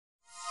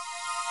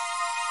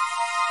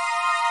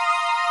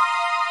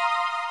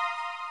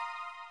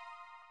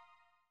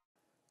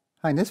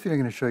Hi, in this video I'm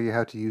going to show you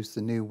how to use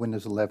the new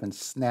Windows 11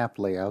 snap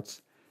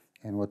layouts.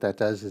 And what that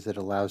does is it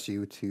allows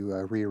you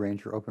to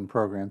rearrange your open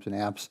programs and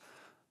apps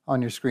on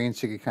your screen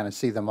so you can kind of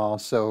see them all.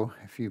 So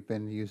if you've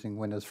been using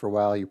Windows for a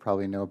while, you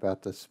probably know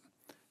about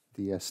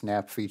the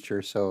snap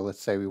feature. So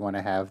let's say we want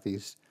to have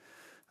these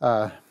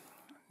uh,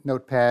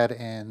 Notepad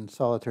and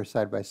Solitaire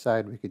side by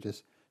side. We could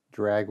just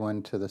drag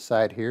one to the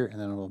side here and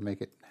then we'll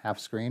make it half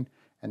screen.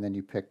 And then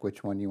you pick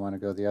which one you want to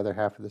go the other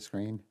half of the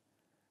screen.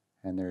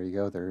 And there you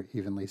go, they're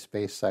evenly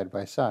spaced side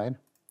by side.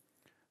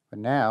 But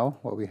now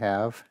what we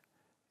have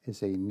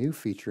is a new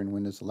feature in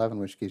Windows 11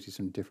 which gives you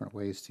some different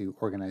ways to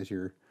organize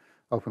your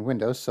open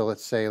windows. So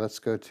let's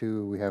go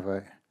to, we have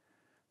a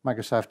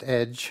Microsoft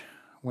Edge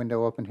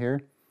window open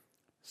here.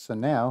 So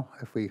now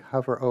if we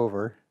hover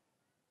over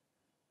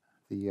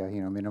the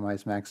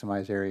minimize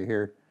maximize area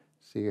here,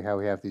 see how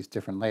we have these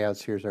different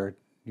layouts. Here's our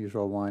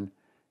usual one,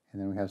 and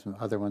then we have some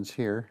other ones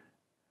here.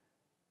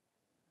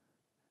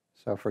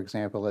 So for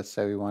example, let's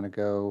say we want to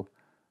go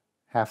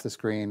half the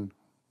screen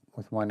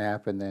with one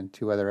app and then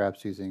two other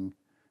apps using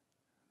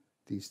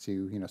these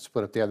two,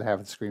 split up the other half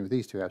of the screen with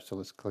these two apps. So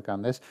let's click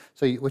on this.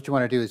 So what you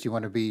want to do is you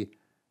want to be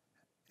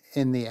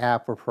in the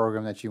app or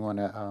program that you want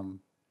to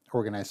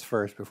organize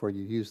first before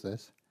you use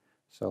this.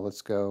 So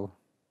let's go,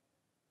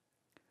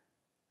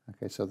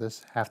 okay, so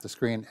this half the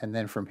screen, and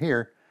then from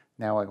here,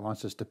 now it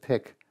wants us to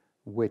pick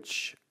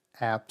which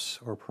apps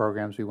or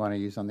programs we want to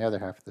use on the other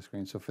half of the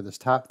screen. So for this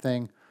top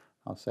thing,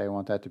 I'll say I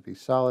want that to be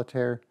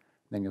Solitaire.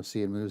 Then you'll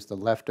see it moves the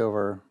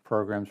leftover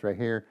programs right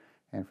here.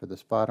 And for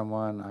this bottom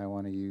one, I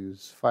want to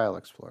use File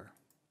Explorer.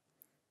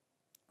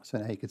 So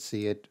now you can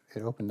see it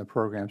opened the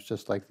programs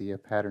just like the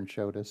pattern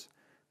showed us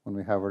when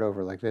we hovered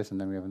over like this. And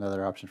then we have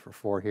another option for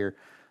 4 here.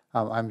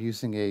 I'm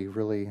using a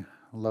really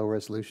low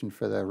resolution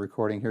for the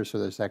recording here, so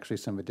there's actually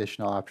some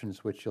additional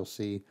options which you'll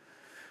see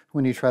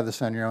when you try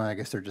this on your own. I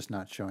guess they're just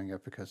not showing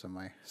up because of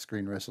my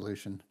screen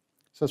resolution.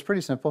 So it's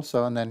pretty simple.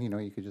 So, and then,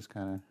 you could just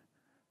kind of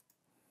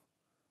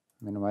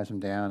minimize them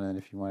down, and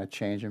if you want to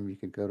change them, you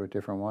could go to a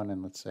different one,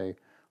 and let's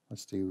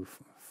do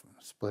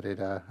split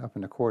it up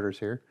into quarters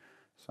here.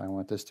 So I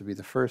want this to be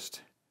the first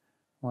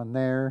one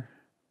there,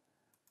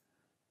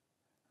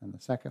 and the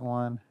second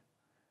one,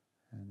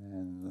 and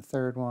then the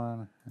third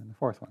one, and the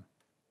fourth one.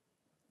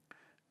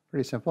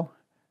 Pretty simple.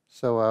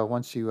 So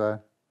once you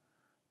have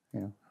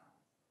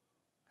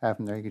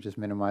them there, you can just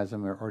minimize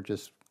them, or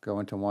just go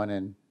into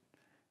one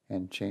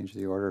and change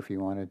the order if you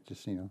want to.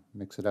 Just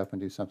mix it up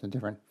and do something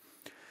different.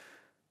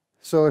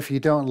 So if you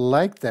don't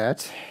like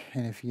that,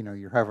 and if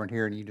you're hovering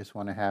here and you just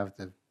want to have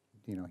the,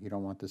 you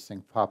don't want this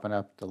thing popping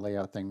up, the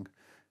layout thing,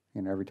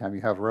 every time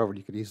you hover over it,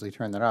 you could easily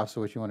turn that off.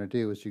 So what you want to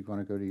do is you want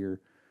to go to your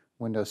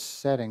Windows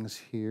settings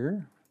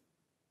here,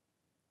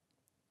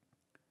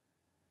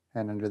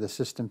 and under the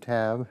System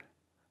tab,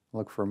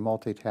 look for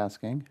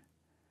Multitasking,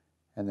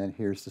 and then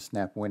here's the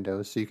Snap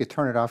Windows. So you could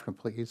turn it off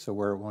completely, so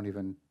where it won't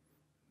even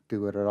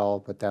do it at all,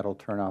 but that'll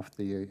turn off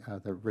the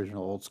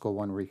original old school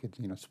one where you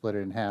could split it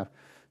in half.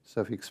 So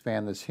if you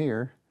expand this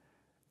here,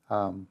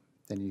 then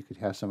you could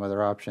have some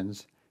other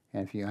options.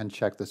 And if you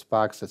uncheck this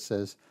box that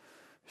says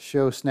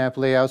show snap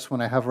layouts when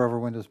I hover over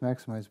Windows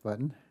Maximize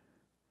button,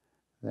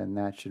 then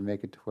that should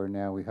make it to where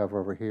now we hover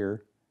over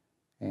here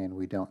and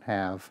we don't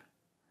have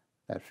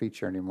that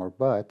feature anymore,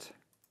 but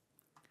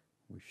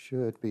we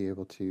should be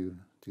able to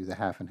do the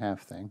half and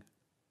half thing.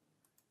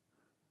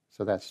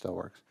 So that still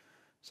works.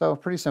 So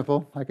pretty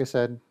simple. Like I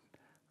said,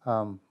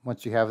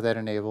 once you have that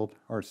enabled,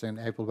 or it's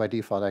enabled by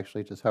default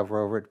actually, just hover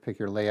over it, pick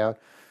your layout,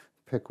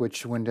 pick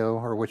which window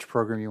or which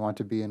program you want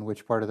to be in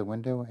which part of the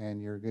window,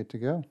 and you're good to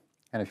go.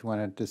 And if you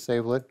want to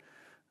disable it,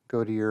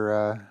 go to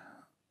your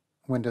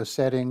Windows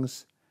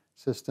settings,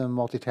 System,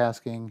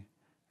 Multitasking,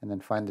 and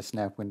then find the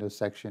Snap Windows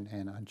section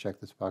and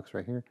uncheck this box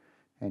right here,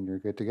 and you're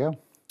good to go.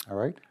 All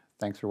right,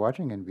 thanks for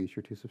watching, and be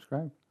sure to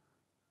subscribe.